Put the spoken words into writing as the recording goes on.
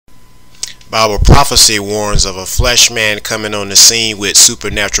Bible prophecy warns of a flesh man coming on the scene with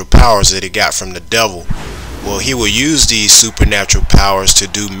supernatural powers that he got from the devil. Well, he will use these supernatural powers to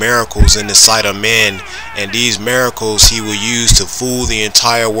do miracles in the sight of men, and these miracles he will use to fool the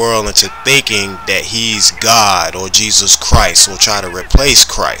entire world into thinking that he's God or Jesus Christ, or try to replace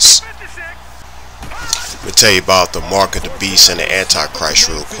Christ. Let me tell you about the mark of the beast and the Antichrist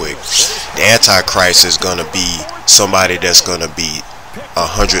real quick. The Antichrist is going to be somebody that's going to be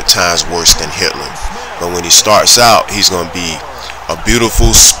 100 times worse than Hitler. But when he starts out, he's going to be a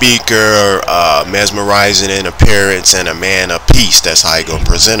beautiful speaker, mesmerizing in appearance, and a man of peace. That's how he's going to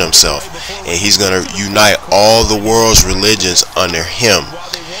present himself. And he's going to unite all the world's religions under him.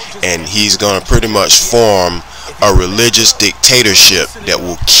 And he's going to pretty much form a religious dictatorship that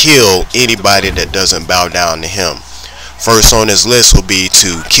will kill anybody that doesn't bow down to him. First on his list will be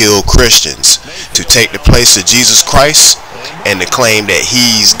to kill Christians, to take the place of Jesus Christ, and to claim that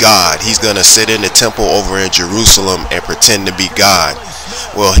he's God. He's going to sit in the temple over in Jerusalem and pretend to be God.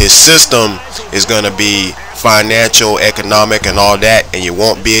 Well, his system is going to be financial, economic, and all that, and you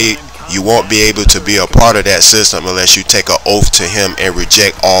won't be able to be a part of that system unless you take an oath to him and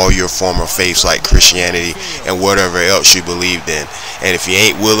reject all your former faiths like Christianity and whatever else you believed in. And if you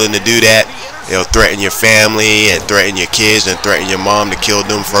ain't willing to do that, they'll threaten your family and threaten your kids and threaten your mom to kill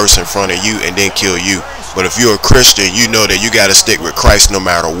them first in front of you and then kill you. But if you're a Christian, you know that you got to stick with Christ no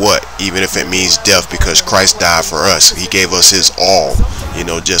matter what, even if it means death, because Christ died for us. He gave us his all,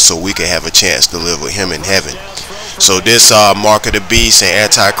 just so we can have a chance to live with him in heaven. So this mark of the beast and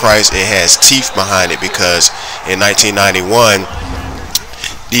Antichrist, it has teeth behind it, because in 1991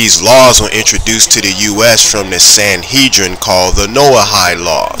 these laws were introduced to the U.S. from the Sanhedrin called the Noahide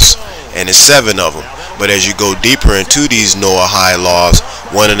laws, and there's 7 of them. But as you go deeper into these Noahide laws,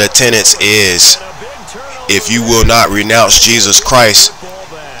 one of the tenets is, if you will not renounce Jesus Christ,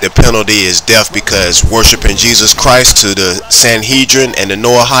 the penalty is death, because worshiping Jesus Christ to the Sanhedrin and the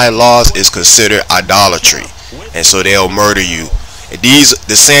Noahide laws is considered idolatry. And so they'll murder you.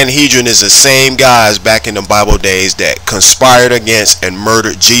 The Sanhedrin is the same guys back in the Bible days that conspired against and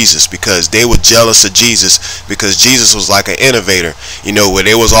murdered Jesus, because they were jealous of Jesus, because Jesus was like an innovator, where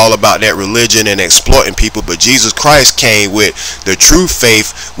they was all about that religion and exploiting people. But Jesus Christ came with the true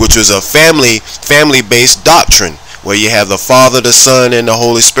faith, which was a family-based doctrine, where you have the Father, the Son, and the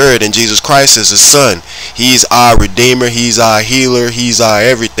Holy Spirit, and Jesus Christ is the Son. He's our Redeemer, he's our healer, he's our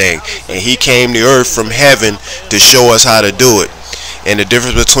everything, and he came to earth from heaven to show us how to do it. And the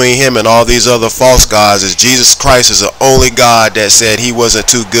difference between him and all these other false gods is Jesus Christ is the only God that said he wasn't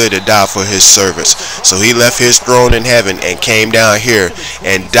too good to die for his servants. So he left his throne in heaven and came down here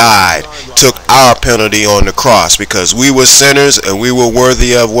and died, took our penalty on the cross, because we were sinners and we were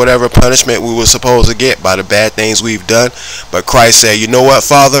worthy of whatever punishment we were supposed to get by the bad things we've done. But Christ said, you know what,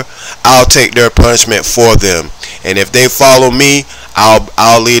 Father, I'll take their punishment for them, and if they follow me,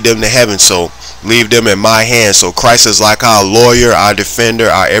 I'll lead them to heaven. So leave them in my hands. So Christ is like our lawyer, our defender,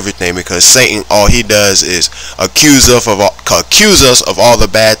 our everything, because Satan, all he does is accuse us of all the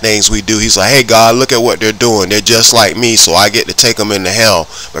bad things we do. He's like, hey God, look at what they're doing. They're just like me, so I get to take them into hell.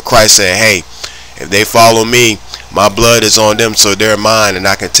 But Christ said, hey, if they follow me, my blood is on them, so they're mine, and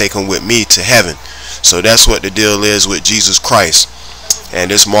I can take them with me to heaven. So that's what the deal is with Jesus Christ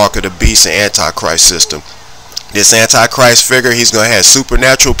and this mark of the beast and Antichrist system. This Antichrist figure, he's going to have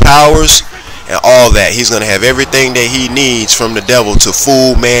supernatural powers and all that. He's going to have everything that he needs from the devil to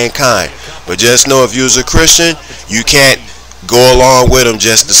fool mankind. But just know, if you're a Christian, you can't go along with him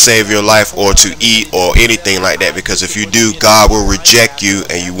just to save your life or to eat or anything like that, because if you do, God will reject you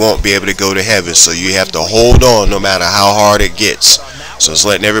and you won't be able to go to heaven. So you have to hold on no matter how hard it gets. So it's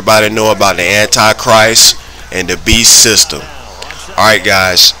letting everybody know about the Antichrist and the beast system. Alright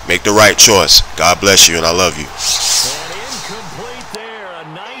guys, make the right choice. God bless you, and I love you.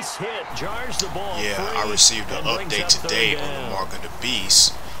 Yeah, I received an update today on the mark of the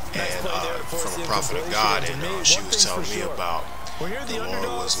beast, and from a prophet of God, and she was telling me about the Lord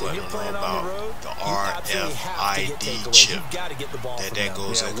was letting her know about the RFID chip, that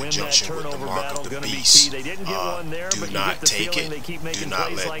goes in conjunction with the mark of the beast. Do not take it. Do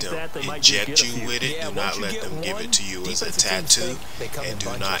not let them inject you with it. Do not let them give it to you as a tattoo, and do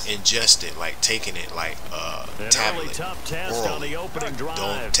not ingest it, like taking it like a tablet orally.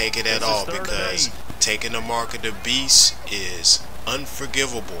 Don't take it at all, because taking the mark of the beast is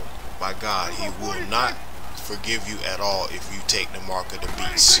unforgivable by God. He will not forgive you at all if you take the mark of the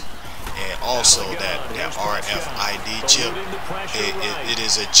beast. And also that RFID chip, it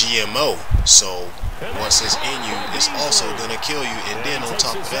is a GMO. So once it's in you, it's also gonna kill you. And then on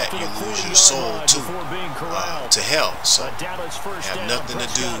top of that, you lose your soul too, to hell. So have nothing to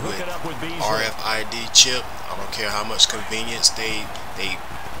do with RFID chip. I don't care how much convenience they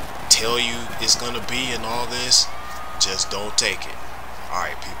tell you it's gonna be and all this. Just don't take it.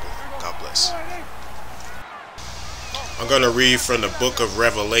 Alright, people. God bless. I'm going to read from the book of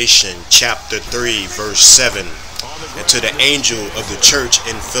Revelation, chapter 3, verse 7. And to the angel of the church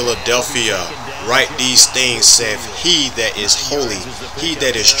in Philadelphia, write these things, saith he that is holy, he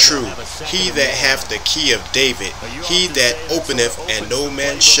that is true, he that hath the key of David, he that openeth and no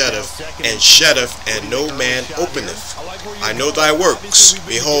man shutteth, and shutteth and no man openeth. I know thy works.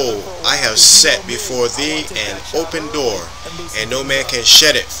 Behold, I have set before thee an open door, and no man can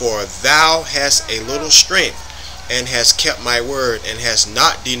shut it. For thou hast a little strength, and hast kept my word, and hast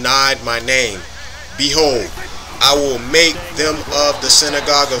not denied my name. Behold, I will make them of the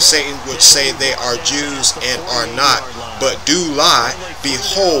synagogue of Satan, which say they are Jews and are not, but do lie.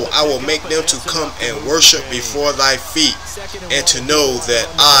 Behold, I will make them to come and worship before thy feet, and to know that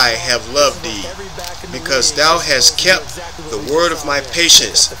I have loved thee. Because thou hast kept the word of my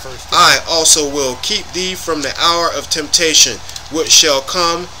patience, I also will keep thee from the hour of temptation, which shall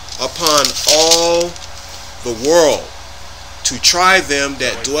come upon all the world, to try them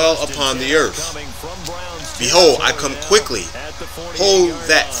that dwell upon the earth. Behold, I come quickly. Hold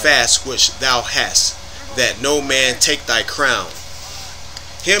that fast which thou hast, that no man take thy crown.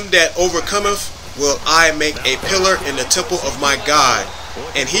 Him that overcometh will I make a pillar in the temple of my God,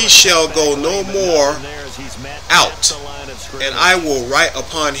 and he shall go no more out. And I will write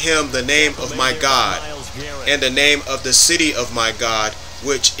upon him the name of my God, and the name of the city of my God,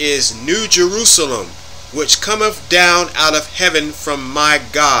 which is New Jerusalem, which cometh down out of heaven from my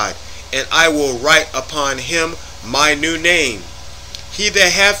God, and I will write upon him my new name. He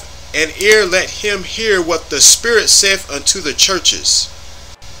that hath an ear, let him hear what the Spirit saith unto the churches.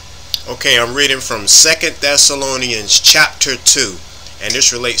 Okay, I'm reading from 2 Thessalonians chapter 2, and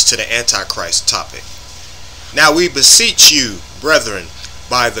this relates to the Antichrist topic. Now we beseech you, brethren,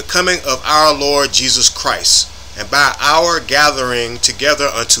 by the coming of our Lord Jesus Christ, and by our gathering together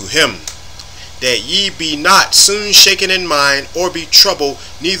unto him, that ye be not soon shaken in mind, or be troubled,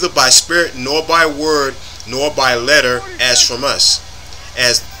 neither by spirit, nor by word, nor by letter, as from us,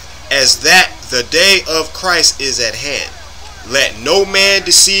 as that the day of Christ is at hand. Let no man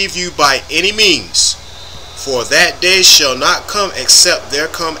deceive you by any means, for that day shall not come except there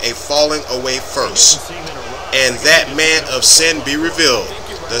come a falling away first, and that man of sin be revealed,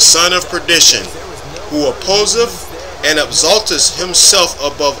 the son of perdition, who opposeth and exalteth himself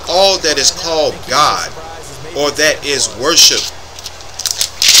above all that is called God, or that is worshipped,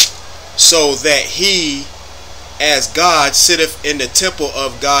 so that he as God sitteth in the temple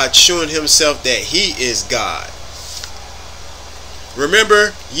of God, shewing himself that he is God.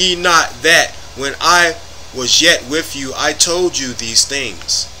 Remember ye not that when I was yet with you, I told you these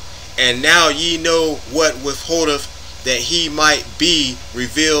things, and now ye know what withholdeth, that he might be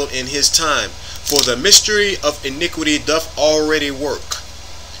revealed in his time. For the mystery of iniquity doth already work.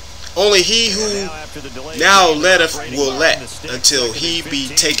 Only he who now letteth will let, until he be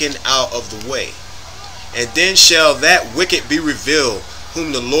taken out of the way. And then shall that wicked be revealed,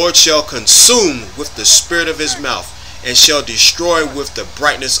 whom the Lord shall consume with the spirit of his mouth, and shall destroy with the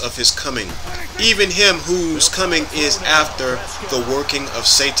brightness of his coming. Even him whose coming is after the working of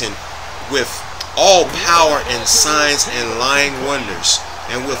Satan, with all power and signs and lying wonders,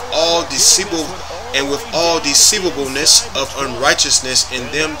 and with all deceivableness of unrighteousness in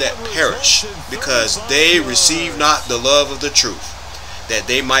them that perish, because they receive not the love of the truth, that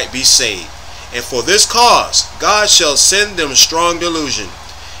they might be saved. And for this cause God shall send them strong delusion,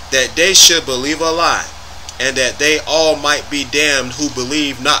 that they should believe a lie, and that they all might be damned who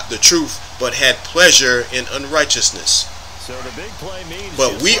believe not the truth, but had pleasure in unrighteousness.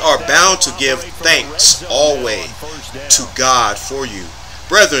 But we are bound to give thanks always to God for you,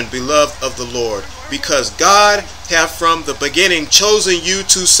 brethren, beloved of the Lord, because God hath from the beginning chosen you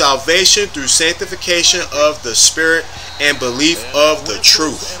to salvation through sanctification of the Spirit and belief of the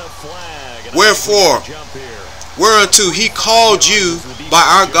truth. Wherefore, whereunto he called you by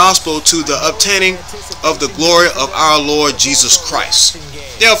our gospel to the obtaining of the glory of our Lord Jesus Christ.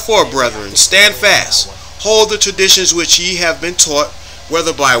 Therefore, brethren, stand fast, hold the traditions which ye have been taught,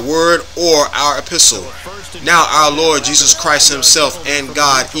 whether by word or our epistle. Now our Lord Jesus Christ himself and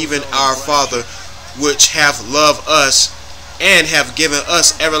God, even our Father, which hath loved us and have given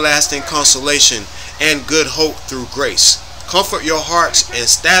us everlasting consolation and good hope through grace, comfort your hearts, and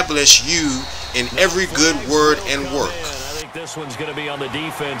establish you in every good word and work. I think this one's going to be on the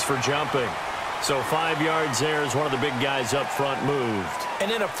defense for jumping. So 5 yards there as one of the big guys up front moved.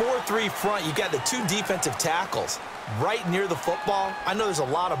 And in a 4-3 front, you got the 2 defensive tackles right near the football. I know there's a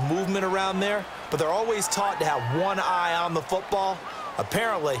lot of movement around there, but they're always taught to have one eye on the football.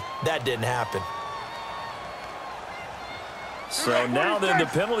 Apparently, that didn't happen. So now then the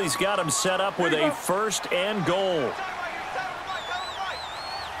penalty's got him set up with a 1st and goal.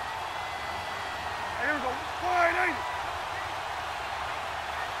 Here we go. Wide 80.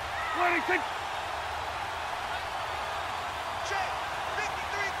 26. Check.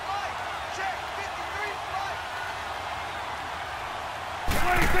 53 flight. Check. 53 flight.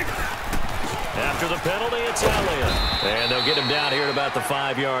 26. After the penalty, it's Elliott. And they'll get him down here at about the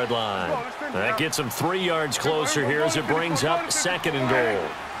 5-yard line. That gets him 3 yards closer here as it brings up 2nd and goal.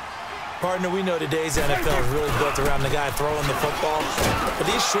 Partner, we know today's NFL is really built around the guy throwing the football. But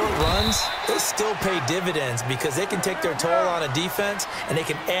these short runs, they still pay dividends because they can take their toll on a defense and they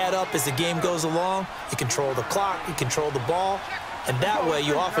can add up as the game goes along. You control the clock, you control the ball, and that way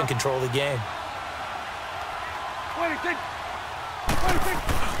you often control the game. 26. 26.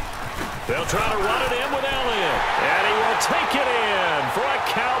 They'll try to run it in with Elliott. And he will take it in for a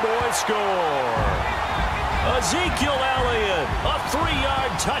Cowboy score. Ezekiel Elliott, a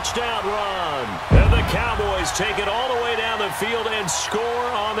 3-yard touchdown run. And the Cowboys take it all the way down the field and score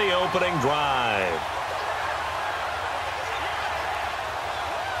on the opening drive.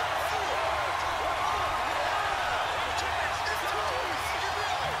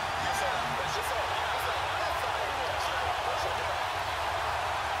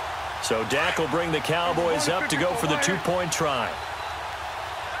 So Dak will bring the Cowboys up to go for the 2-point try.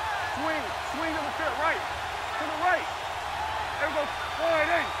 Swing. Swing to the field. Right. To the right. There we go.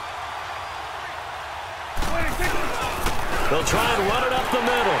 Wide 80. 26. They'll try and run it up the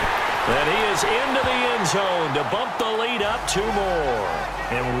middle. And he is into the end zone to bump the lead up 2 more.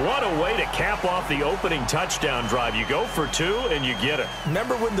 And what a way to cap off the opening touchdown drive. You go for 2 and you get it.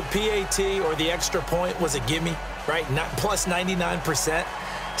 Remember when the PAT or the extra point was a gimme, right? Not plus 99%.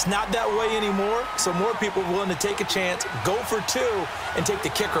 It's not that way anymore, so more people are willing to take a chance, go for 2, and take the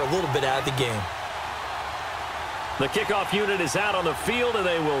kicker a little bit out of the game. The kickoff unit is out on the field, and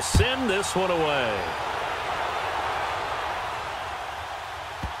they will send this one away.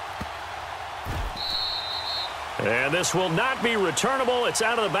 And this will not be returnable. It's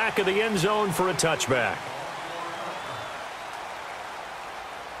out of the back of the end zone for a touchback.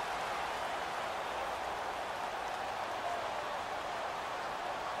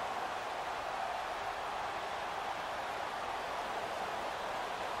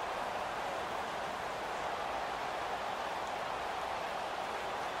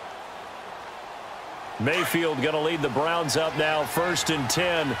 Mayfield going to lead the Browns up now, 1st and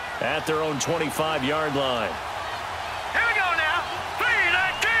 10 at their own 25-yard line. Here we go now.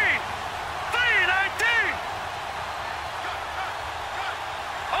 3-19. 3-19.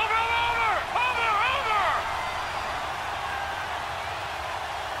 Over.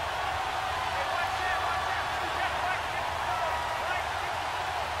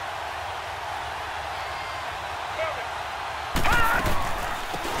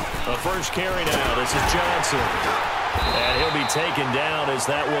 The first carry now. This is Johnson. And he'll be taken down as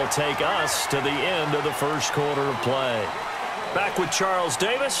that will take us to the end of the first quarter of play. Back with Charles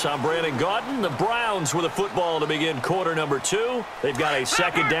Davis, I'm Brandon Gaudin. The Browns with a football to begin quarter number 2. They've got a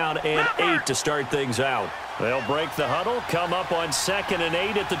 2nd down and 8 to start things out. They'll break the huddle, come up on 2nd and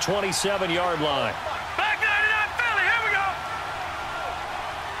 8 at the 27-yard line. Back 99 Philly. Here we go.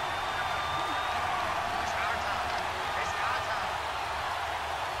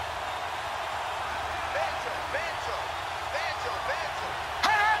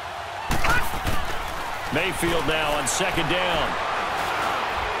 Mayfield now on 2nd down.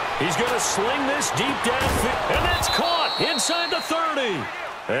 He's going to sling this deep downfield, and that's caught inside the 30.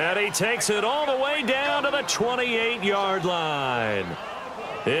 And he takes it all the way down to the 28-yard line.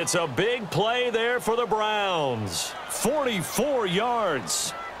 It's a big play there for the Browns. 44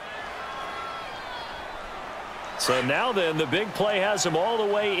 yards. So now then, the big play has him all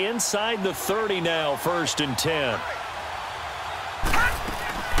the way inside the 30 now, 1st and 10.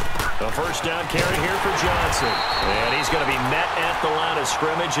 The first down carry here for Johnson. And he's going to be met at the line of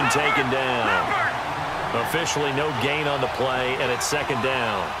scrimmage and taken down. Officially no gain on the play, and it's 2nd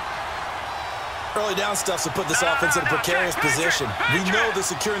down. Early down stuff to put this offense in a precarious position. We know that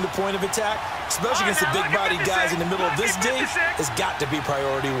securing the point of attack, especially against the big-bodied guys in the middle of this D, has got to be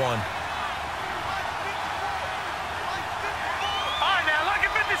priority 1. All right, now,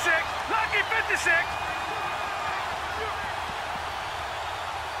 lucky 56. Lucky 56.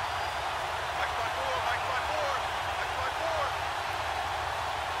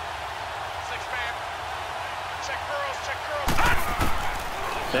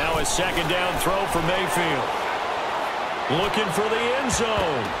 Now a second down throw for Mayfield. Looking for the end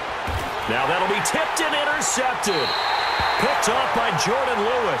zone. Now that'll be tipped and intercepted. Picked off by Jordan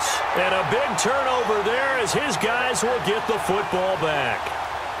Lewis. And a big turnover there as his guys will get the football back.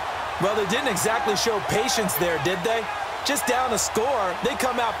 Well, they didn't exactly show patience there, did they? Just down a score, they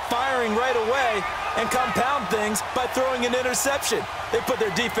come out firing right away and compound things by throwing an interception. They put their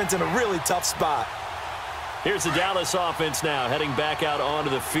defense in a really tough spot. Here's the Dallas offense now heading back out onto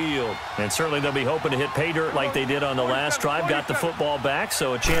the field. And certainly they'll be hoping to hit pay dirt like they did on the last drive. Got the football back,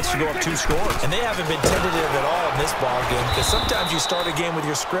 so a chance to go up 2 scores. And they haven't been tentative at all in this ball game because sometimes you start a game with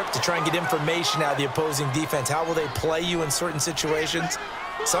your script to try and get information out of the opposing defense. How will they play you in certain situations?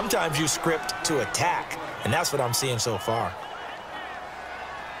 Sometimes you script to attack, and that's what I'm seeing so far.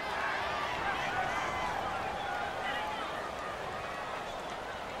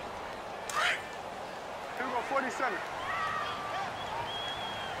 Here we go, 47.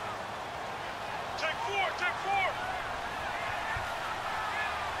 Take 4, take 4.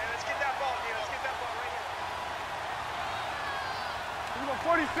 Hey, let's get that ball, dude. Let's get that ball right here. Here we go,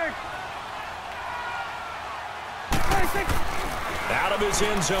 46. 46. Out of his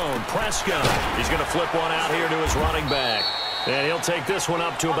end zone, Prescott. He's going to flip one out here to his running back. And he'll take this one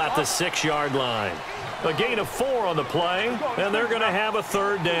up to about the 6-yard line. A gain of 4 on the play, and they're going to have a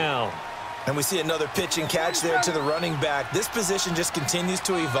 3rd down. And we see another pitch and catch there to the running back. This position just continues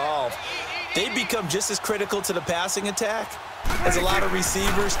to evolve. They become just as critical to the passing attack as a lot of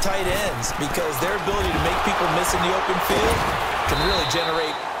receivers, tight ends, because their ability to make people miss in the open field can really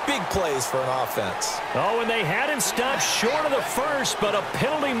generate big plays for an offense. Oh, and they had him stopped short of the first, but a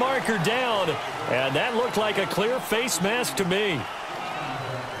penalty marker down, and that looked like a clear face mask to me.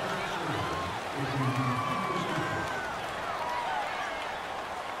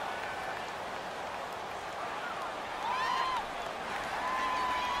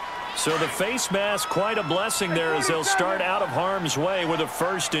 So the face mask, quite a blessing there as they'll start out of harm's way with a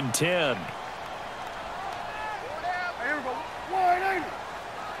 1st and 10.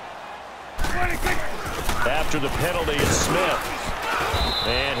 After the penalty is Smith.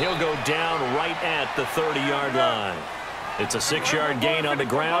 And he'll go down right at the 30-yard line. It's a 6-yard gain on the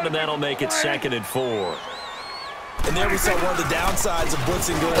ground, and that'll make it 2nd and 4. And there we saw one of the downsides of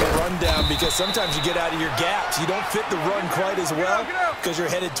blitzing during a rundown because sometimes you get out of your gaps. You don't fit the run quite as well because you're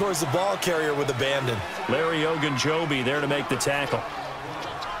headed towards the ball carrier with abandon. Larry Ogunjobi there to make the tackle.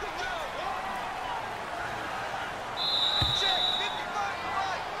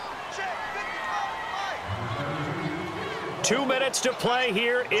 Check. 2 minutes to play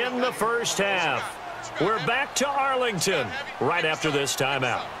here in the first half. We're back to Arlington right after this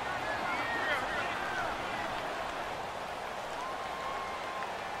timeout.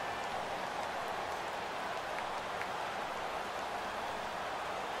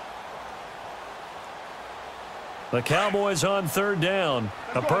 The Cowboys on 3rd down.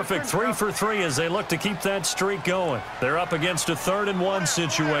 A perfect 3 for 3 as they look to keep that streak going. They're up against a 3rd and 1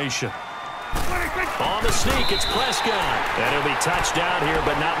 situation. On the sneak, it's Prescott. And he'll be touched out here,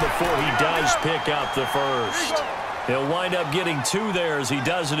 but not before he does pick up the first. He'll wind up getting 2 there as he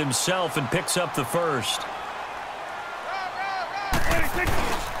does it himself and picks up the first.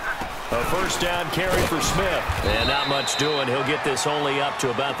 A first down carry for Smith. And not much doing. He'll get this only up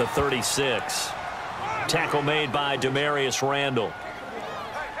to about the 36. Tackle made by Demarius Randall.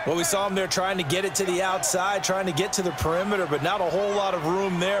 Well, we saw him there trying to get it to the outside, trying to get to the perimeter, but not a whole lot of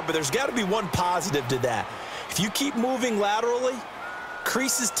room there. But there's got to be one positive to that. If you keep moving laterally,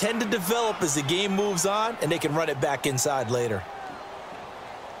 creases tend to develop as the game moves on, and they can run it back inside later.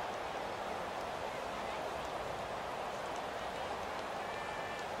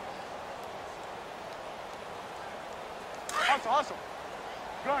 Awesome.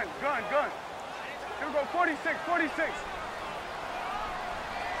 Gun. Here we go, 46. Hey,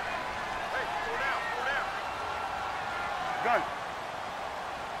 go down. Gun.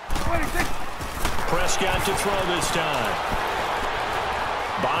 26. Prescott to throw this time.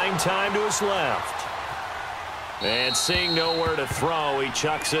 Buying time to his left. And seeing nowhere to throw, he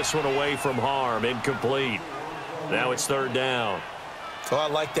chucks this one away from harm. Incomplete. Now it's 3rd down. Oh, I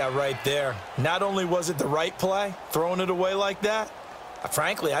like that right there. Not only was it the right play, throwing it away like that,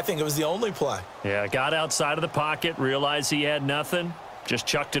 frankly, I think it was the only play. Yeah, got outside of the pocket, realized he had nothing, just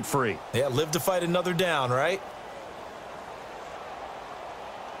chucked it free. Yeah, live to fight another down, right?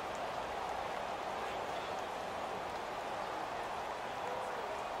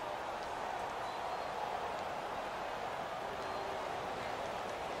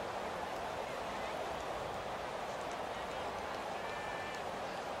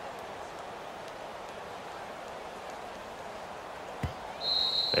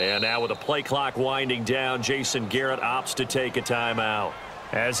 And now with the play clock winding down, Jason Garrett opts to take a timeout,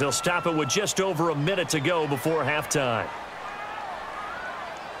 as he'll stop it with just over a minute to go before halftime.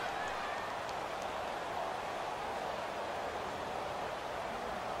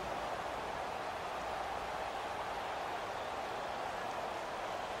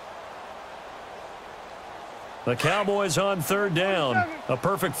 The Cowboys on third down. A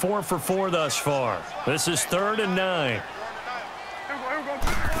perfect 4 for 4 thus far. This is 3rd and 9.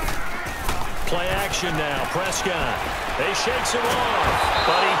 Play action now. Prescott. He shakes him off,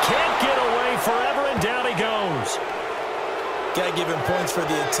 but he can't get away forever, and down he goes. Got to give him points for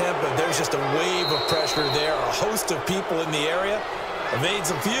the attempt, but there's just a wave of pressure there. A host of people in the area.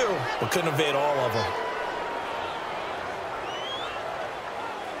 Evades a few, but couldn't evade all of them.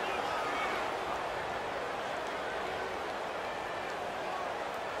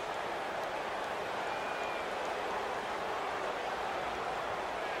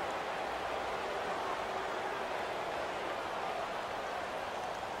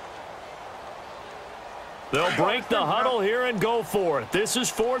 They'll break the huddle here and go for it. This is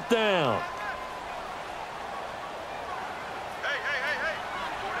 4th down. Hey.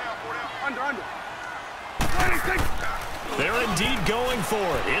 4 down. Under. They're indeed going for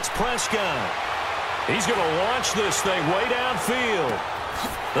it. It's Prescott. He's going to launch this thing way downfield.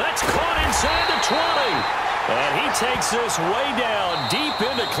 That's caught inside the 20. And he takes this way down deep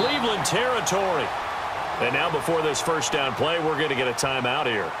into Cleveland territory. And now before this first down play, we're going to get a timeout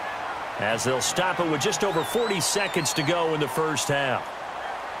here, as they'll stop it with just over 40 seconds to go in the first half.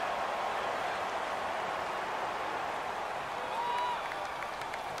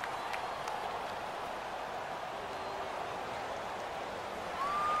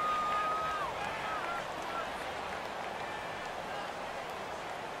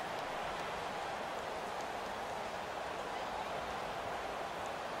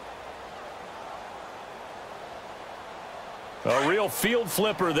 A real field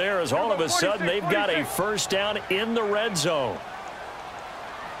flipper there, as all of a sudden they've got a first down in the red zone.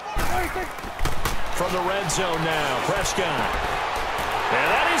 From the red zone now, Prescott. And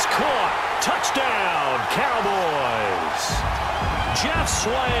that is caught. Touchdown, Cowboys. Jeff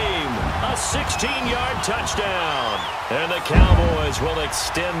Swaim, a 16-yard touchdown. And the Cowboys will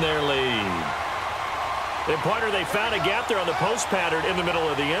extend their lead. And, partner, they found a gap there on the post pattern in the middle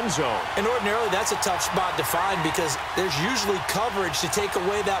of the end zone. And ordinarily, that's a tough spot to find because there's usually coverage to take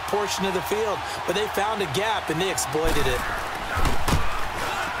away that portion of the field. But they found a gap, and they exploited it.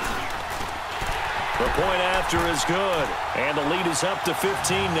 The point after is good, and the lead is up to 15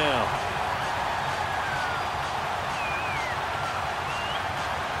 now.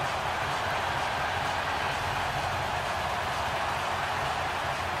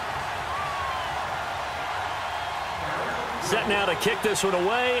 Set now to kick this one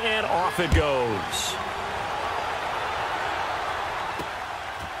away, and off it goes.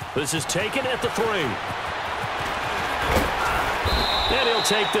 This is taken at the 3. And he'll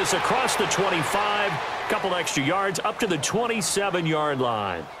take this across the 25, couple extra yards up to the 27-yard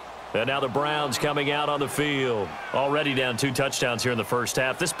line. And now the Browns coming out on the field. Already down 2 touchdowns here in the first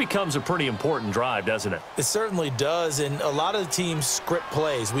half. This becomes a pretty important drive, doesn't it? It certainly does, and a lot of the teams script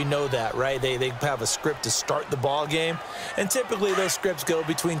plays. We know that, right? They have a script to start the ball game, and typically those scripts go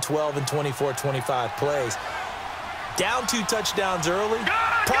between 12 and 24, 25 plays. Down 2 touchdowns early,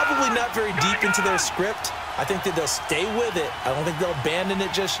 probably not very deep into their script. I think that they'll stay with it. I don't think they'll abandon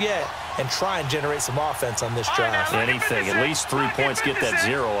it just yet and try and generate some offense on this drive. Anything, at least 3 points, get that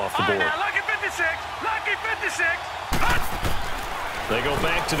 0 off the board. Lucky 56. Lucky 56. They go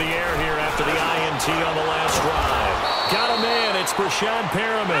back to the air here after the INT on the last drive. Got a man, it's Brashad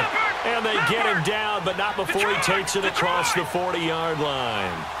Perriman. And they get him down, but not before he takes it across the 40-yard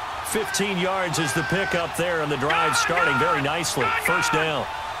line. 15 yards is the pickup there, and the drive starting very nicely. First down.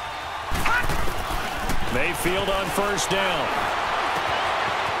 Mayfield on first down.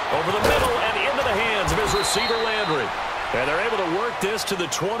 Over the middle and into the hands of his receiver Landry. And they're able to work this to the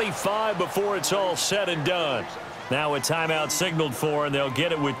 25 before it's all said and done. Now a timeout signaled for, and they'll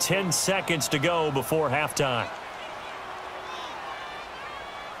get it with 10 seconds to go before halftime.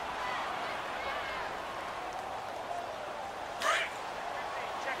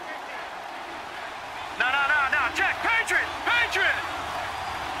 No. Check. Patriot.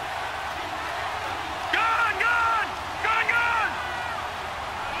 Gun. Gun.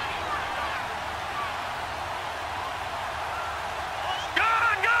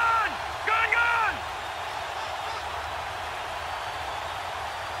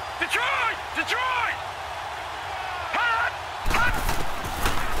 Detroit. Hot.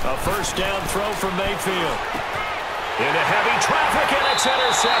 A first down throw from Mayfield. Into heavy traffic, and it's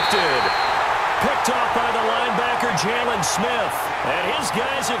intercepted. Picked off by the linebacker, Jaylon Smith. And his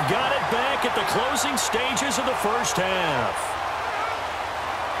guys have got it back at the closing stages of the first half.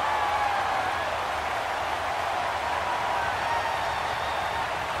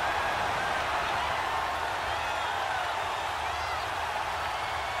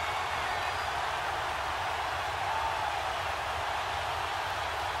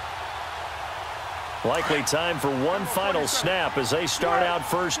 Likely time for one final snap as they start out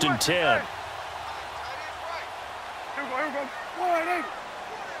 1st and 10. Here we go, here we go. Wide eight.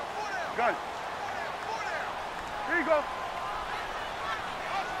 Got it. Here you go.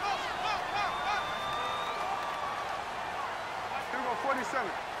 Here we go, 47.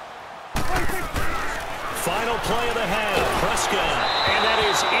 26. Final play of the half, Prescott, and that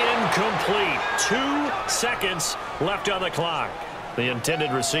is incomplete. 2 seconds left on the clock. The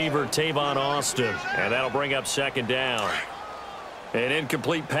intended receiver, Tavon Austin, and that'll bring up 2nd down. An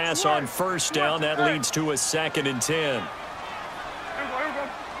incomplete pass on 1st down. That leads to a 2nd and 10. Here we go.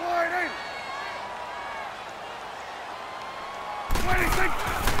 Wide eight. 26.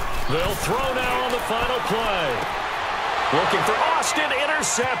 They'll throw now on the final play. Looking for Austin,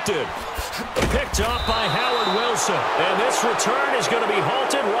 intercepted. Picked off by Howard Wilson. And this return is going to be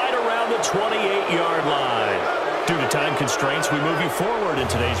halted right around the 28-yard line. Due to time constraints, we move you forward in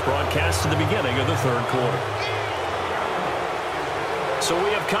today's broadcast to the beginning of the 3rd quarter. So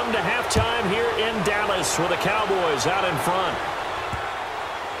we have come to halftime here in Dallas with the Cowboys out in front.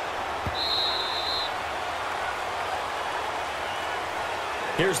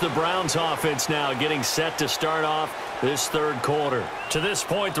 Here's the Browns offense now getting set to start off this 3rd quarter. To this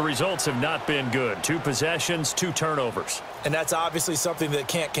point, the results have not been good. 2 possessions, 2 turnovers. And that's obviously something that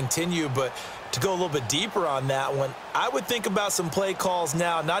can't continue, but to go a little bit deeper on that one, I would think about some play calls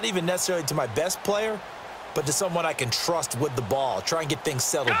now, not even necessarily to my best player, but to someone I can trust with the ball. Try and get things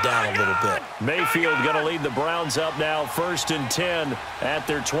settled down a little bit. Mayfield going to lead the Browns up now 1st and 10 at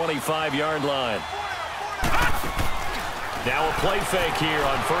their 25-yard line. Now a play fake here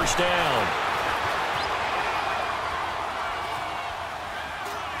on 1st down.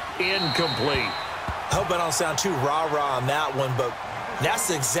 Incomplete. I hope I don't sound too rah-rah on that one, but that's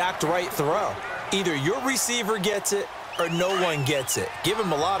the exact right throw. Either your receiver gets it or no one gets it. Give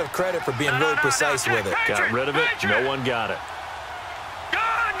him a lot of credit for being really precise with it. Got rid of it. No one got it.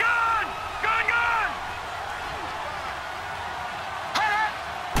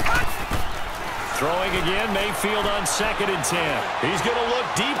 Throwing again, Mayfield on 2nd and 10. He's going to look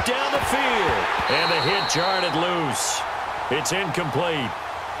deep down the field. And the hit jarred it loose. It's incomplete.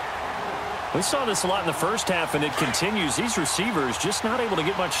 We saw this a lot in the first half, and it continues. These receivers just not able to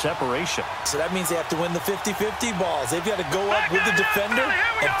get much separation. So that means they have to win the 50-50 balls. They've got to go up with the defender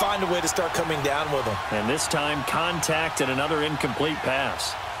and find a way to start coming down with them. And this time, contact and another incomplete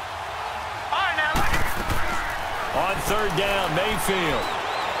pass. On 3rd down, Mayfield.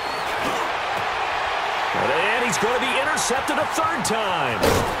 And he's going to be intercepted a 3rd time.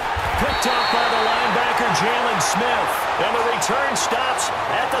 Picked off by the linebacker, Jaylon Smith. And the return stops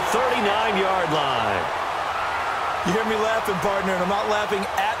at the 39-yard line. You hear me laughing, partner, and I'm not laughing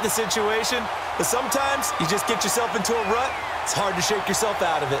at the situation, but sometimes you just get yourself into a rut. It's hard to shake yourself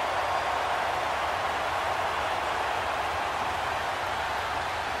out of it.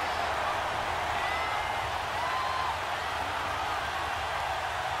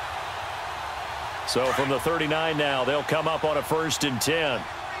 So from the 39 now, they'll come up on a 1st and 10. Here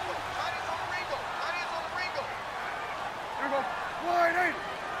we go. Wide eight.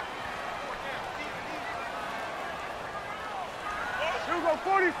 Here we go.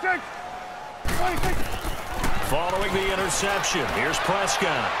 46. 26. Following the interception, here's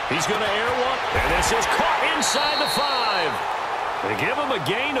Prescott. He's going to air one, and this is caught inside the 5. They give him a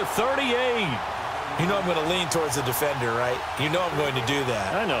gain of 38. You know I'm going to lean towards the defender, right? You know I'm going to do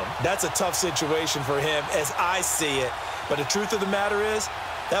that. I know. That's a tough situation for him as I see it. But the truth of the matter is,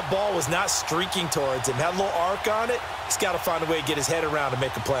 that ball was not streaking towards him. Had a little arc on it. He's got to find a way to get his head around and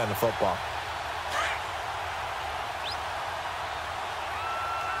make a play on the football.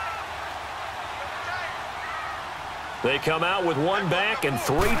 They come out with 1 back and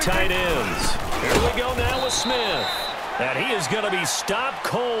 3 tight ends. Here we go now with Smith. And he is going to be stopped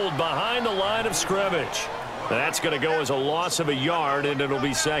cold behind the line of scrimmage. That's going to go as a loss of a yard, and it'll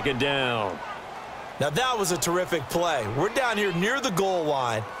be 2nd down. Now, that was a terrific play. We're down here near the goal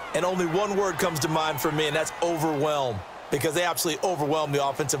line, and only one word comes to mind for me, and that's overwhelm, because they absolutely overwhelmed the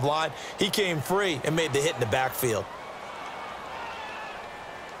offensive line. He came free and made the hit in the backfield.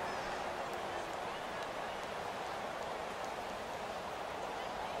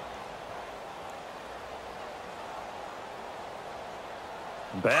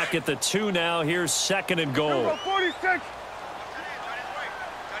 Back at the 2 now. Here's 2nd and goal. 46.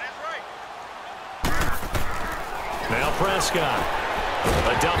 Now Prescott.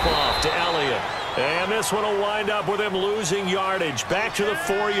 A dump off to Elliott. And this one will wind up with him losing yardage. Back to the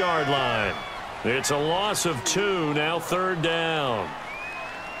 4-yard line. It's a loss of 2. Now 3rd down.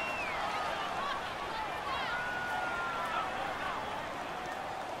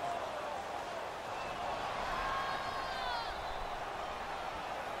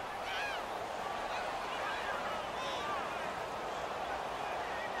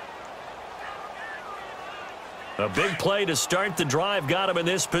 A big play to start the drive got him in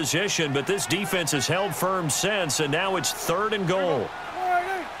this position, but this defense has held firm since, and now it's 3rd and goal.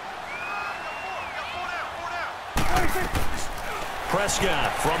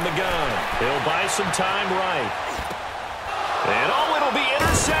 Prescott from the gun. He'll buy some time right. And oh, it'll be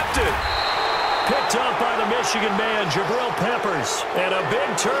intercepted. Picked up by the Michigan man, Jabril Peppers. And a big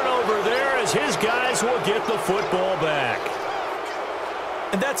turnover there as his guys will get the football back.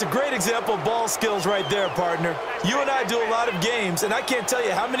 And that's a great example of ball skills right there, partner. You and I do a lot of games, and I can't tell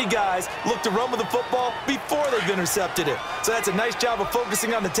you how many guys look to run with the football before they've intercepted it. So that's a nice job of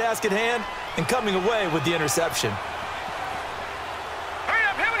focusing on the task at hand and coming away with the interception. Hurry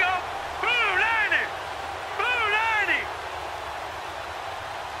up, here we go. Blue 90. Blue 90.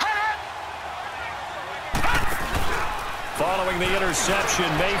 Following the interception,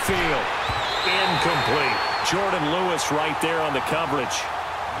 Mayfield. Incomplete. Jordan Lewis right there on the coverage.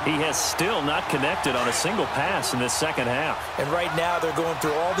 He has still not connected on a single pass in this second half. And right now they're going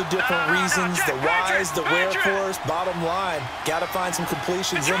through all the different reasons, the whys, the wherefores. Bottom line, got to find some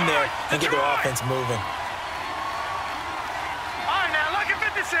completions in there and get their offense moving. All right, now, lucky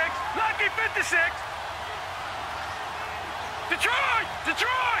 56. Lucky 56. Detroit!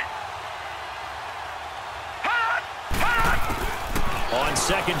 Detroit! Hot! Hot! On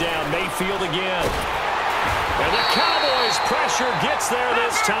 2nd down, Mayfield again. And the Cowboys' pressure gets there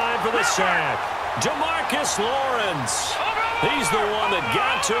this time for the sack. DeMarcus Lawrence. He's the one that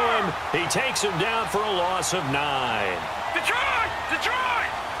got to him. He takes him down for a loss of 9. Detroit!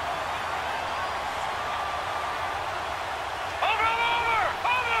 Detroit! Over! Over!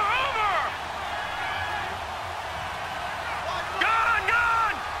 Over! Over! Gone!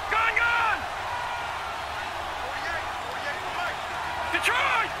 Gone! Gone! Gone!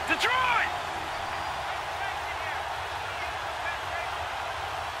 Detroit! Detroit!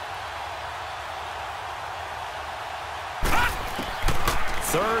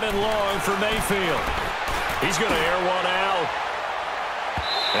 Third and long for Mayfield. He's going to air one out.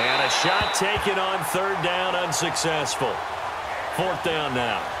 And a shot taken on 3rd down, unsuccessful. 4th down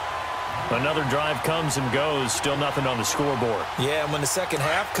now. Another drive comes and goes, still nothing on the scoreboard. Yeah, and when the second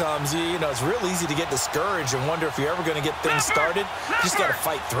half comes, you know, it's real easy to get discouraged and wonder if you're ever going to get things started. You just got to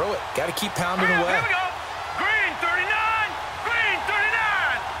fight through it. Got to keep pounding away. Here we go. Green 39. Green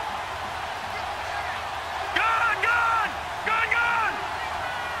 39. Gone! Gone! Gone! Gone!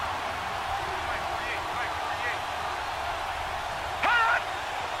 Hot!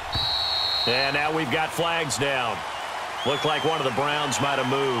 And now we've got flags down. Looked like one of the Browns might have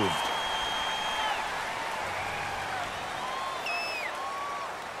moved.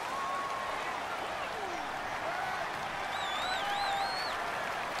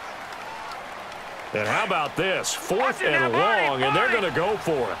 And how about this? 4th and long, and they're going to go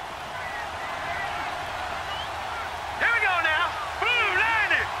for it. Here we go now. Blue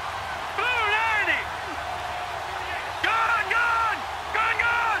 90. Blue 90. Gone! Gone! Gone!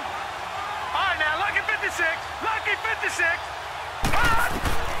 Gone! All right, now, lucky 56. Lucky 56. Hot!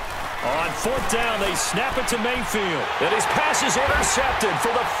 On 4th down, they snap it to Mayfield. And his pass is intercepted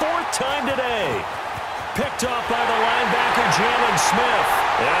for the 4th time today. Picked up by the linebacker, Jaylon Smith.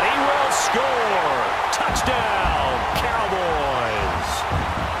 And he will score. Touchdown, Cowboys.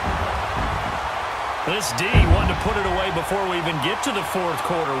 This D wanted to put it away before we even get to the 4th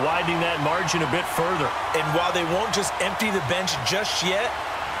quarter, widening that margin a bit further. And while they won't just empty the bench just yet,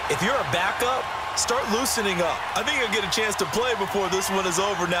 if you're a backup, start loosening up. I think you'll get a chance to play before this one is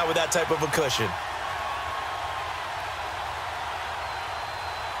over now with that type of a cushion.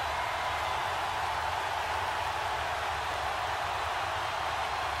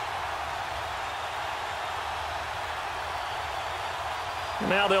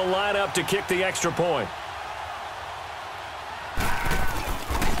 Now they'll line up to kick the extra point.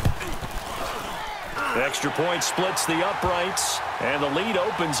 The extra point splits the uprights, and the lead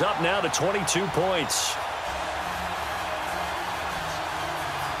opens up now to 22 points.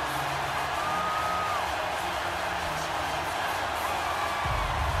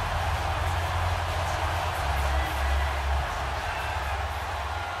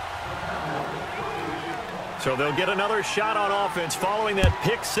 So they'll get another shot on offense following that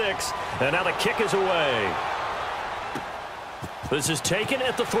pick six. And now the kick is away. This is taken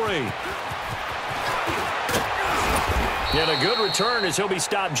at the 3. And a good return as he'll be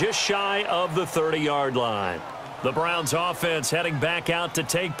stopped just shy of the 30-yard line. The Browns offense heading back out to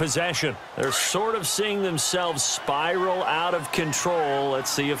take possession. They're sort of seeing themselves spiral out of control. Let's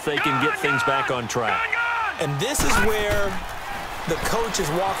see if they can get things back on track. And this is where the coach is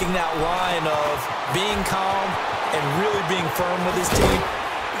walking that line of being calm and really being firm with his team.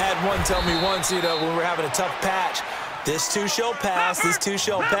 I had one tell me once, when we were having a tough patch, this too shall pass, this too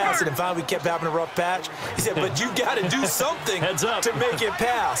shall pass, and finally we kept having a rough patch. He said, but you got to do something to make it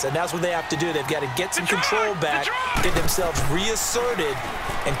pass, and that's what they have to do. They've got to get some control back, get themselves reasserted,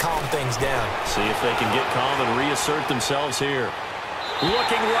 and calm things down. See if they can get calm and reassert themselves here.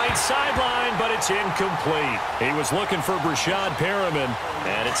 Looking right sideline, but it's incomplete. He was looking for Brashad Perriman,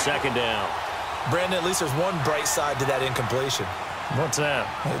 and it's second down. Brandon, at least there's one bright side to that incompletion. What's that?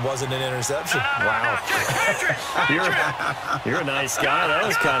 It wasn't an interception. Wow. You're a nice guy. That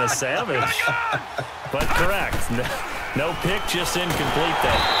was kind of savage. But correct. No pick, just incomplete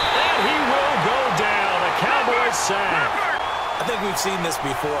there. And he will go down. A Cowboys sack. I think we've seen this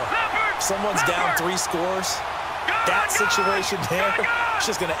before. Someone's down 3 scores. That situation there, it's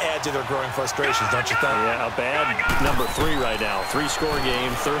just going to add to their growing frustrations, don't you think? Yeah, a bad number 3 right now. 3-score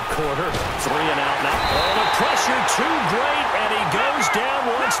game, third quarter, 3 and out now. Oh, the pressure too great, and he goes down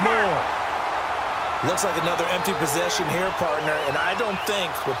once more. Looks like another empty possession here, partner, and I don't think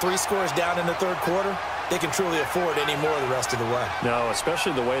with 3 scores down in the third quarter, they can truly afford any more the rest of the way. No,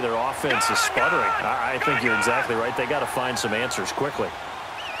 especially the way their offense is sputtering. I think you're exactly right. They got to find some answers quickly.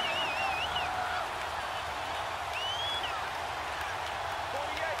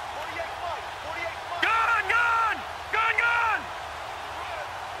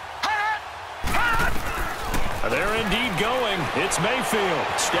 They're indeed going. It's Mayfield.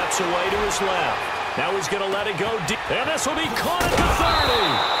 Steps away to his left. Now he's going to let it go deep. And this will be caught at the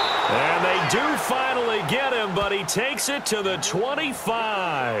 30. And they do finally get him, but he takes it to the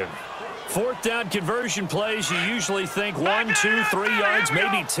 25. Fourth down conversion plays, you usually think 1, 2, 3 yards,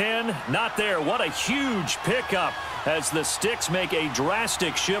 maybe 10. Not there. What a huge pickup as the Sticks make a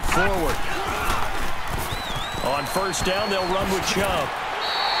drastic shift forward. On first down, they'll run with Chubb.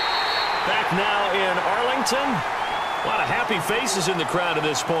 Back now in Arlington. A lot of happy faces in the crowd at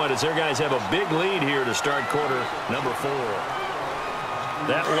this point as their guys have a big lead here to start quarter number 4.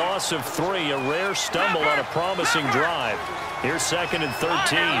 That loss of 3, a rare stumble on a promising drive. Here's second and 13.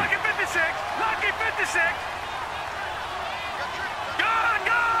 Lucky 56. Lucky 56. Gone,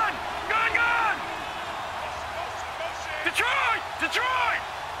 gone, gone, gone. Detroit, Detroit.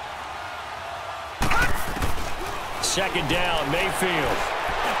 Second down, Mayfield.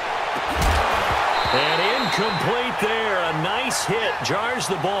 And incomplete there. A nice hit.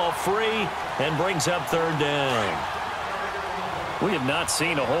 Jars the ball free and brings up third down. We have not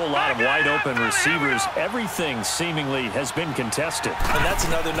seen a whole lot of wide-open receivers. Everything seemingly has been contested. And that's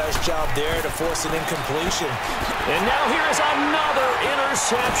another nice job there to force an incompletion. And now here is another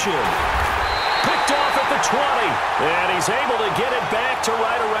interception. Picked off at the 20. And he's able to get it back to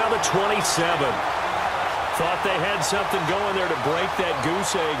right around the 27. Thought they had something going there to break that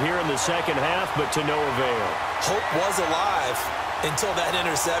goose egg here in the second half, but to no avail. Hope was alive until that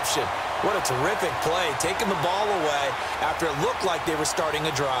interception. What a terrific play, taking the ball away after it looked like they were starting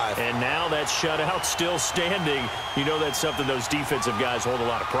a drive. And now that shutout still standing. You know that's something those defensive guys hold a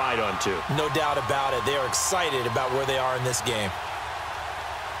lot of pride on, too. No doubt about it. They are excited about where they are in this game.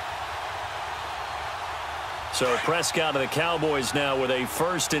 So Prescott and the Cowboys now with a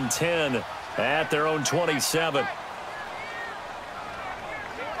 1st and 10 at their own 27.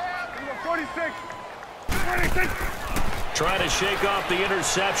 46. 46. Trying to shake off the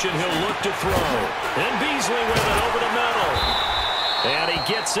interception. He'll look to throw. And Beasley with it over the middle. And he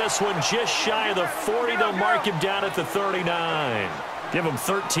gets this one just shy of the 40. They'll mark him down at the 39. Give him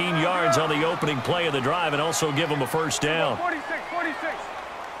 13 yards on the opening play of the drive and also give him a first down. 46, 46.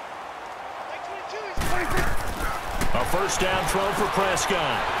 A first down throw for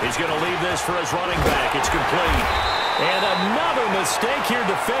Prescott. He's going to leave this for his running back. It's complete. And another mistake here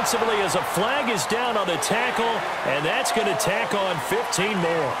defensively as a flag is down on the tackle, and that's going to tack on 15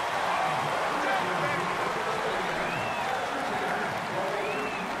 more.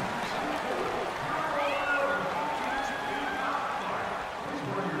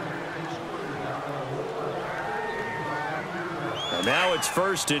 Now it's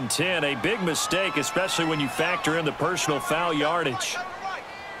 1st and 10. A big mistake, especially when you factor in the personal foul yardage.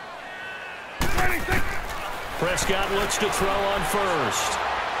 Prescott looks to throw on first.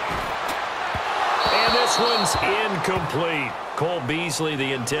 And And this one's incomplete. Cole Beasley,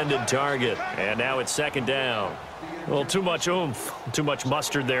 the intended target. And now it's second down. Well, too much oomph, too much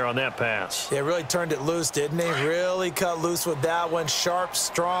mustard there on that pass. They really turned it loose, didn't he? Really cut loose with that one. Sharp,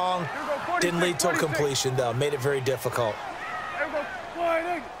 strong. Didn't lead to a completion, though. Made it very difficult. There we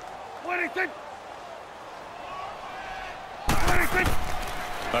go. 26.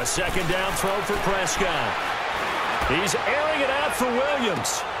 A second down throw for Prescott. He's airing it out for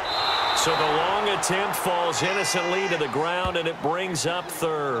Williams. So the long attempt falls innocently to the ground, and it brings up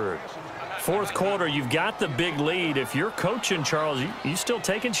third. Fourth quarter, you've got the big lead. If you're coaching, Charles, you still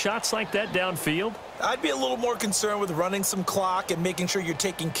taking shots like that downfield? I'd be a little more concerned with running some clock and making sure you're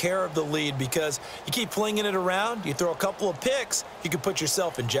taking care of the lead, because you keep flinging it around, you throw a couple of picks, you can put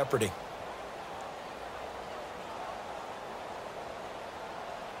yourself in jeopardy.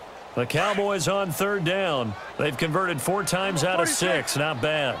 The Cowboys on third down. They've converted 4 times out of 6. Not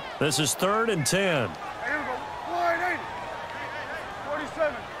bad. This is 3rd and 10. Here we go.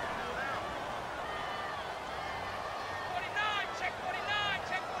 47.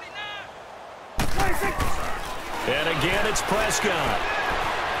 49. And again, it's Prescott.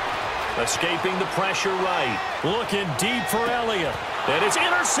 Escaping the pressure right. Looking deep for Elliott. And it's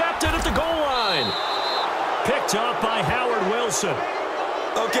intercepted at the goal line. Picked up by Howard Wilson.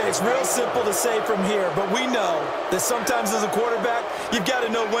 Okay, it's real simple to say from here, but we know that sometimes as a quarterback, you've got to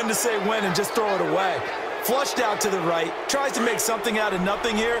know when to say when and just throw it away. Flushed out to the right, tries to make something out of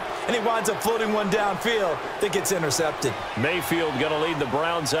nothing here, and he winds up floating one downfield that gets intercepted. Mayfield going to lead the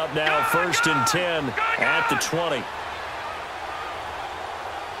Browns up now, 1st and 10 at the 20.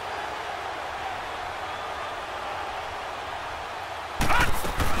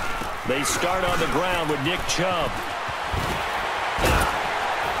 They start on the ground with Nick Chubb.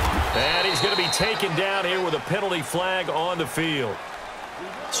 And he's going to be taken down here with a penalty flag on the field.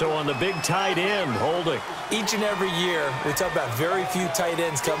 So on the big tight end, holding. Each and every year, we talk about very few tight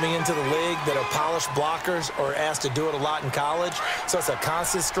ends coming into the league that are polished blockers or asked to do it a lot in college. So it's a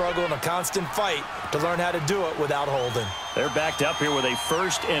constant struggle and a constant fight to learn how to do it without holding. They're backed up here with a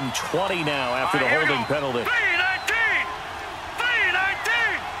 1st and 20 now after the holding penalty. 3-19.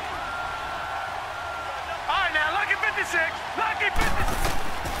 All right, now, lucky 56. Lucky 56.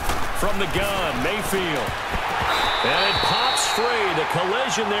 From the gun, Mayfield. And it pops free. The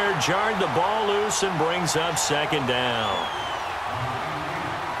collision there jarred the ball loose and brings up second down.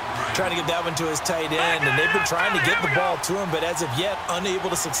 Trying to get that one to his tight end, and they've been trying to get the ball to him, but as of yet,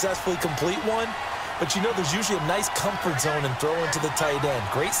 unable to successfully complete one. But you know, there's usually a nice comfort zone in throwing to the tight end.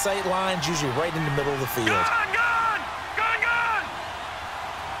 Great sight lines, usually right in the middle of the field. Gun!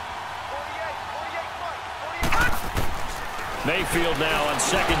 Mayfield now on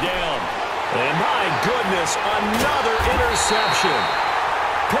second down. And my goodness, another interception.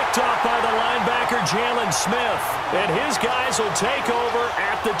 Picked off by the linebacker, Jaylon Smith. And his guys will take over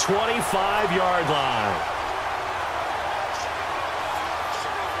at the 25-yard line.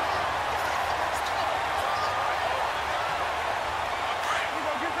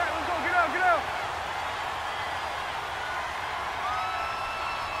 Get out.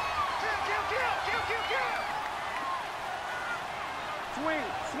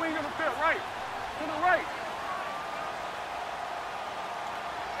 Swing on the field, right. To the right.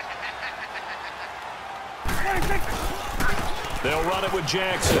 They'll run it with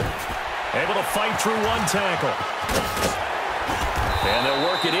Jackson. Able to fight through one tackle. And they'll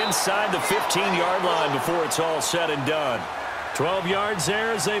work it inside the 15-yard line before it's all said and done. 12 yards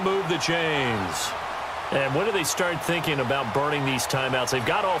there as they move the chains. And when do they start thinking about burning these timeouts? They've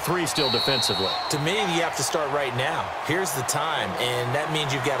got all 3 still defensively. To me, you have to start right now. Here's the time, and that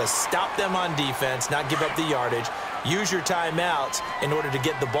means you've got to stop them on defense, not give up the yardage, use your timeouts in order to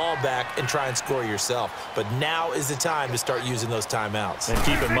get the ball back and try and score yourself. But now is the time to start using those timeouts. And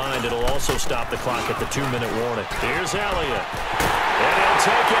keep in mind, it'll also stop the clock at the 2-minute warning. Here's Elliott. And he'll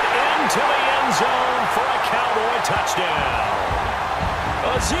take it into the end zone for a Cowboy touchdown.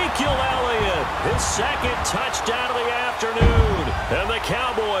 Ezekiel Elliott, his 2nd touchdown of the afternoon. And the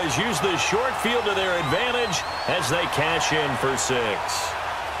Cowboys use the short field to their advantage as they cash in for 6.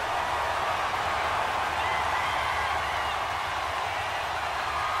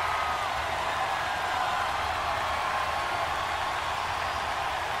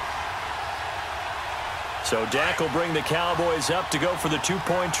 So Dak will bring the Cowboys up to go for the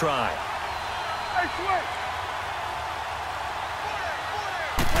 2-point try. Hey, switch.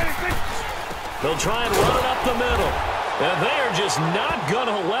 They'll try and run it up the middle. And they are just not going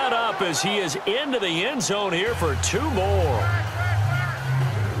to let up as he is into the end zone here for 2 more.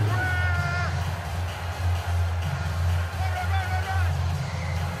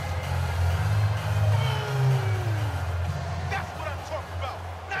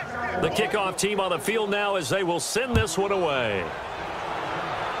 The kickoff team on the field now as they will send this one away.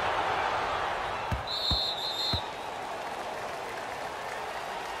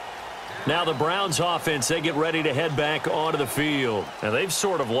 Now the Browns offense, they get ready to head back onto the field. Now they've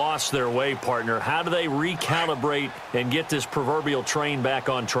sort of lost their way, partner. How do they recalibrate and get this proverbial train back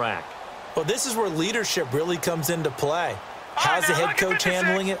on track? Well, this is where leadership really comes into play. How's the head coach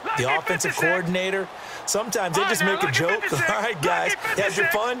handling it? The offensive coordinator? Sometimes they just make a joke. All right, guys, you had your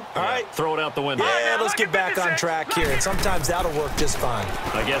fun? All right. Throw it out the window. Yeah, let's get back on track here. And sometimes that'll work just fine.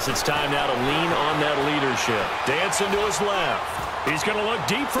 I guess it's time now to lean on that leadership. Dancing to his left. He's going to look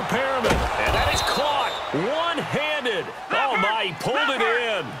deep for Perriman. And that is caught. One-handed. Oh, my, he pulled it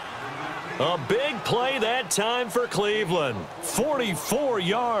in. A big play that time for Cleveland. 44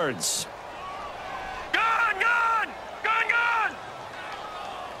 yards. Gone, gone! Gone, gone!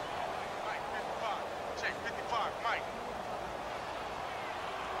 Check 55, Mike.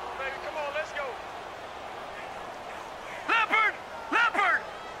 Baby, come on, let's go. Leopard! Leopard!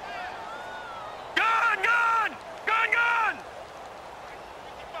 Gone, gone! Gone, gone!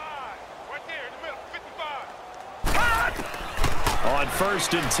 55, right there in the middle, 55. Hot! On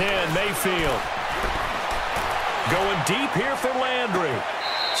 1st and 10, Mayfield. Going deep here for Landry.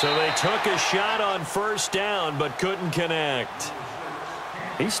 So they took a shot on 1st down, but couldn't connect.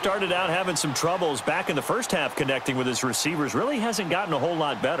 He started out having some troubles back in the first half connecting with his receivers. Really hasn't gotten a whole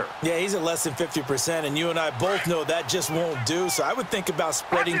lot better. Yeah, he's at less than 50%, and you and I both know that just won't do. So I would think about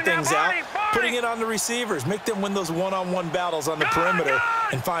spreading things out, putting it on the receivers, make them win those one-on-one battles on the perimeter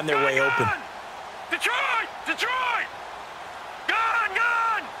and find their way open. Detroit! Detroit! Gone,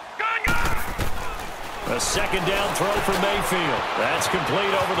 gone! Gone, gone! A 2nd down throw for Mayfield. That's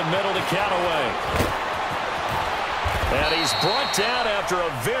complete over the middle to Callaway. And he's brought down after a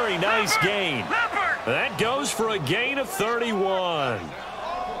very nice gain. That goes for a gain of 31.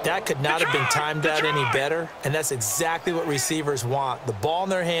 That could not have been timed out any better, and that's exactly what receivers want. The ball in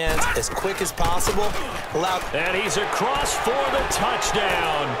their hands as quick as possible. And he's across for the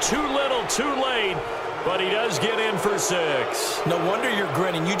touchdown. Too little, too late, but he does get in for 6. No wonder you're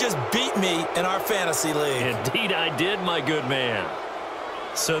grinning. You just beat me in our fantasy league. Indeed I did, my good man.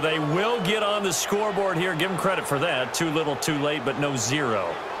 So they will get on the scoreboard here. Give them credit for that. Too little, too late, but no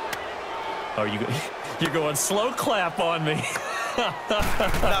 0. Oh, you're going slow clap on me.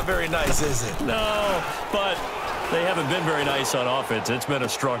 Not very nice, is it? No, but they haven't been very nice on offense. It's been a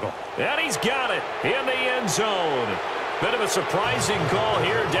struggle. And he's got it in the end zone. Bit of a surprising call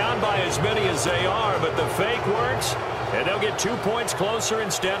here, down by as many as they are, but the fake works, and they'll get 2 points closer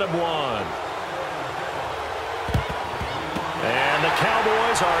instead of 1. And the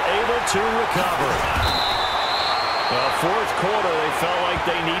Cowboys are able to recover. Well, 4th quarter, they felt like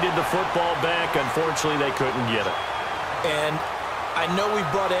they needed the football back. Unfortunately, they couldn't get it. And I know we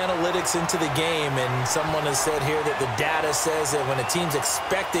brought analytics into the game, and someone has said here that the data says that when a team's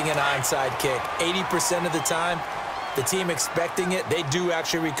expecting an onside kick, 80% of the time, the team expecting it, they do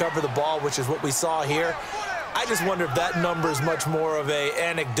actually recover the ball, which is what we saw here. I just wonder if that number is much more of a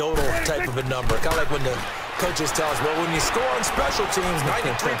anecdotal type of a number. Kind of like when the coaches tell us, well, when you score on special teams,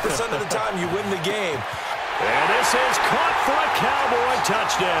 93% of the time you win the game. And this is caught for a Cowboy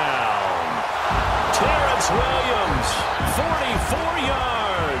touchdown. Terrence Williams, 44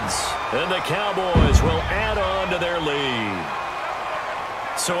 yards. And the Cowboys will add on to their lead.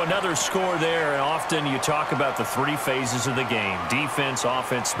 So another score there, and often you talk about the 3 phases of the game. Defense,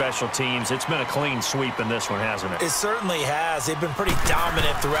 offense, special teams. It's been a clean sweep in this one, hasn't it? It certainly has. They've been pretty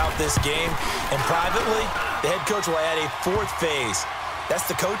dominant throughout this game. And privately, the head coach will add a 4th phase. That's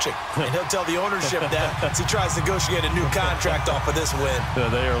the coaching. And he'll tell the ownership that as he tries to negotiate a new contract off of this win.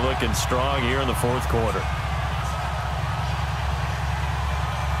 They are looking strong here in the 4th quarter.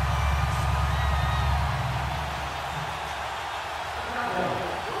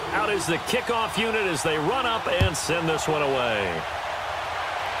 Out is the kickoff unit as they run up and send this one away.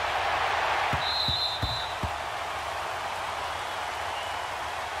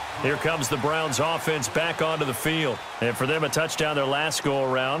 Here comes the Browns offense back onto the field. And for them, a touchdown their last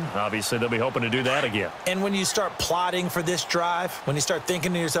go-around. Obviously, they'll be hoping to do that again. And when you start plotting for this drive, when you start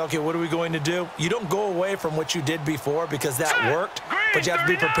thinking to yourself, okay, what are we going to do? You don't go away from what you did before because that worked, but you have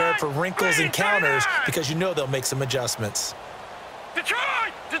to be prepared for wrinkles and counters because you know they'll make some adjustments.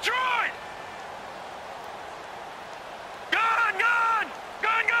 Detroit! Detroit! Gone, gone!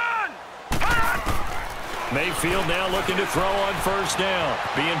 Gone, gone! Hot! Mayfield now looking to throw on 1st down.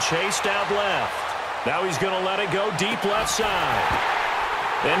 Being chased out left. Now he's going to let it go deep left side.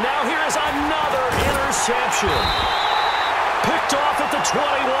 And now here is another interception. Picked off at the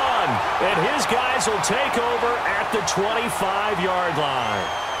 21. And his guys will take over at the 25-yard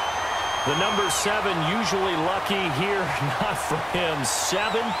line. The number 7 usually lucky here, not for him.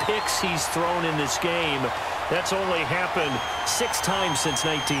 7 picks he's thrown in this game. That's only happened 6 times since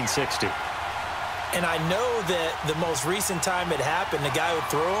 1960. And I know that the most recent time it happened, the guy who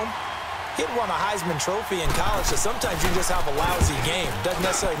threw him, he'd won a Heisman Trophy in college, so sometimes you just have a lousy game. Doesn't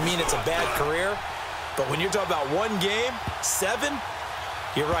necessarily mean it's a bad career, but when you're talking about one game, 7,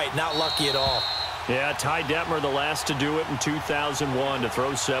 you're right, not lucky at all. Yeah, Ty Detmer, the last to do it in 2001, to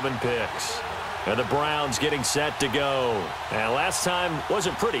throw 7 picks. And the Browns getting set to go. And last time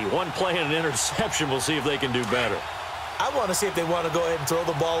wasn't pretty. One play and an interception. We'll see if they can do better. I want to see if they want to go ahead and throw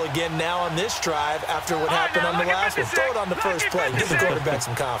the ball again now on this drive after what happened on the last one. Throw it on the first play. Give the quarterback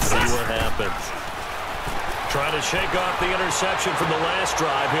some confidence. See what happens. Trying to shake off the interception from the last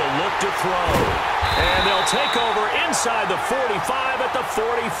drive. He'll look to throw. And they'll take over inside the 45 at the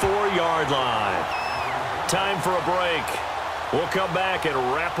 44-yard line. Time for a break. We'll come back and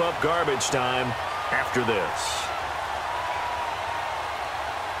wrap up garbage time after this.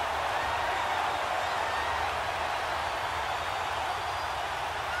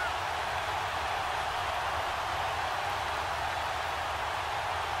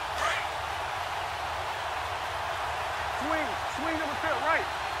 Swing to the field, right.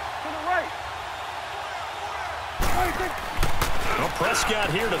 To the right. Well, Prescott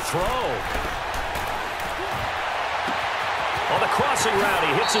here to throw. On the crossing route,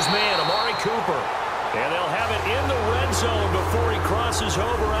 he hits his man, Amari Cooper. And they'll have it in the red zone before he crosses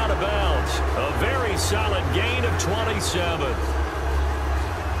over out of bounds. A very solid gain of 27.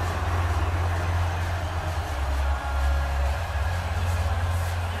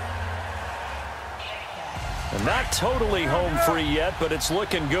 And not totally home free yet, but it's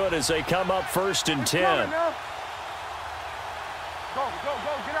looking good as they come up 1st and 10. Go,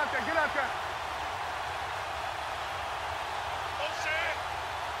 get out there, get out there.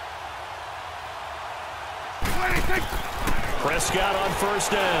 Prescott on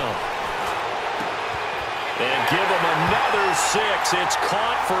 1st down. And give him another 6. It's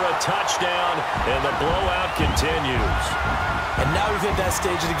caught for a touchdown, and the blowout continues. And now we've hit that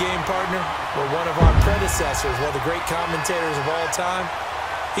stage of the game, partner, where one of our predecessors, one of the great commentators of all time,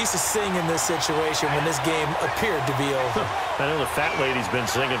 he used to sing in this situation when this game appeared to be over. I know the fat lady's been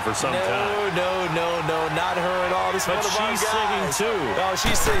singing for some time. No, not her at all. This is but one of our she's guys. singing too. Oh,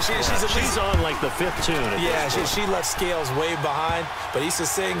 she's on like the 5th tune. Yeah, she left Scales way behind, but he used to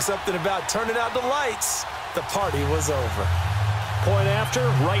sing something about turning out the lights. The party was over. Point after,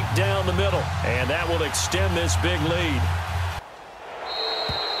 right down the middle, and that will extend this big lead.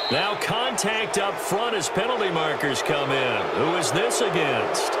 Now contact up front as penalty markers come in. Who is this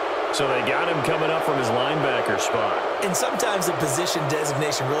against? So they got him coming up from his linebacker spot. And sometimes the position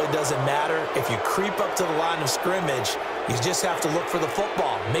designation really doesn't matter. If you creep up to the line of scrimmage, you just have to look for the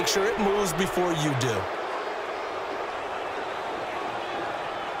football. Make sure it moves before you do.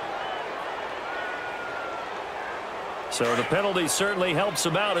 So the penalty certainly helps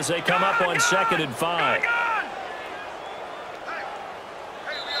them out as they come up on 2nd and 5.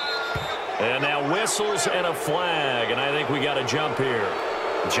 And now whistles and a flag, and I think we got a jump here.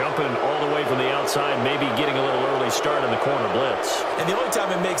 Jumping all the way from the outside, maybe getting a little early start in the corner blitz. And the only time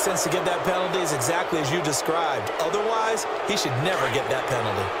it makes sense to get that penalty is exactly as you described. Otherwise, he should never get that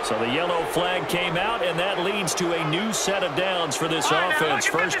penalty. So the yellow flag came out, and that leads to a new set of downs for this offense.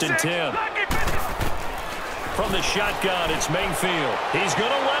 1st and 10. From the shotgun, it's Mayfield. He's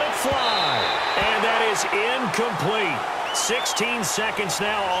going to let it fly. And that is incomplete. 16 seconds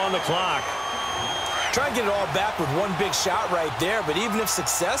now on the clock. Try and get it all back with one big shot right there, but even if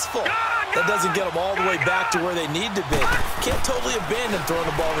successful, that doesn't get them all the way back to where they need to be. Can't totally abandon throwing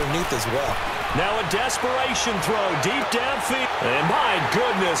the ball underneath as well. Now a desperation throw deep downfield. And my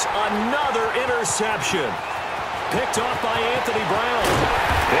goodness, another interception. Picked off by Anthony Brown.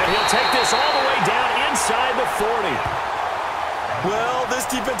 And he'll take this all the way down inside the 40. Well, this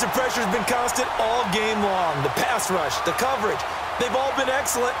defensive pressure has been constant all game long. The pass rush, the coverage, they've all been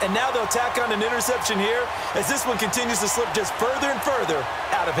excellent, and now they'll tack on an interception here as this one continues to slip just further and further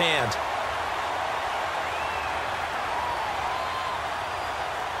out of hand.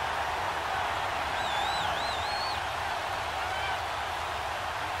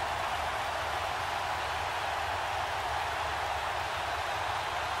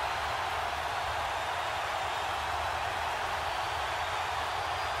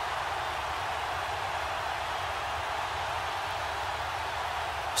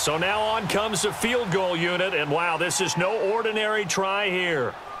 So now on comes the field goal unit, and wow, this is no ordinary try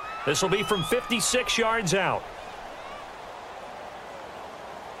here. This will be from 56 yards out.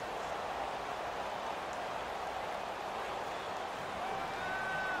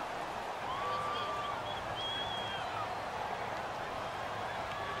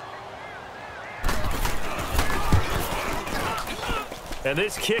 And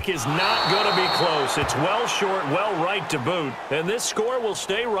this kick is not going to be close. It's well short, well right to boot. And this score will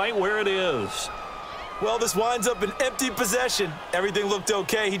stay right where it is. Well, this winds up an empty possession. Everything looked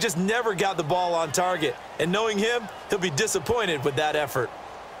okay. He just never got the ball on target. And knowing him, he'll be disappointed with that effort.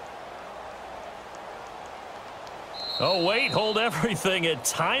 Oh, wait, hold everything. A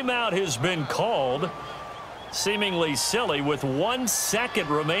timeout has been called. Seemingly silly with 1 second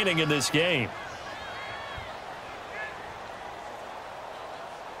remaining in this game.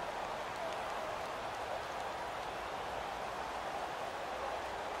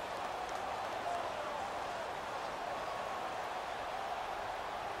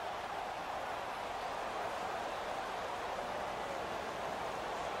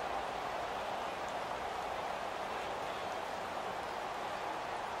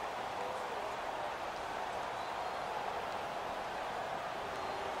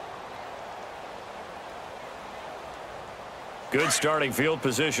 Good starting field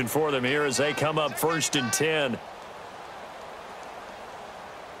position for them here as they come up 1st and 10. Hey,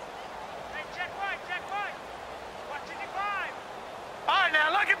 check right, check right. Watching you 5. All right,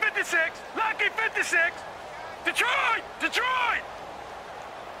 now, lucky 56. Lucky 56. Detroit! Detroit!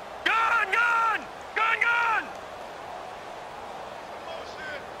 Gun, gun! Gun, gun!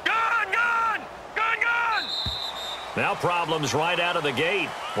 Gun, gun! Gun, gun! Now problems right out of the gate.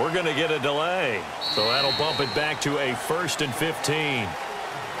 We're going to get a delay. So that'll bump it back to a 1st and 15.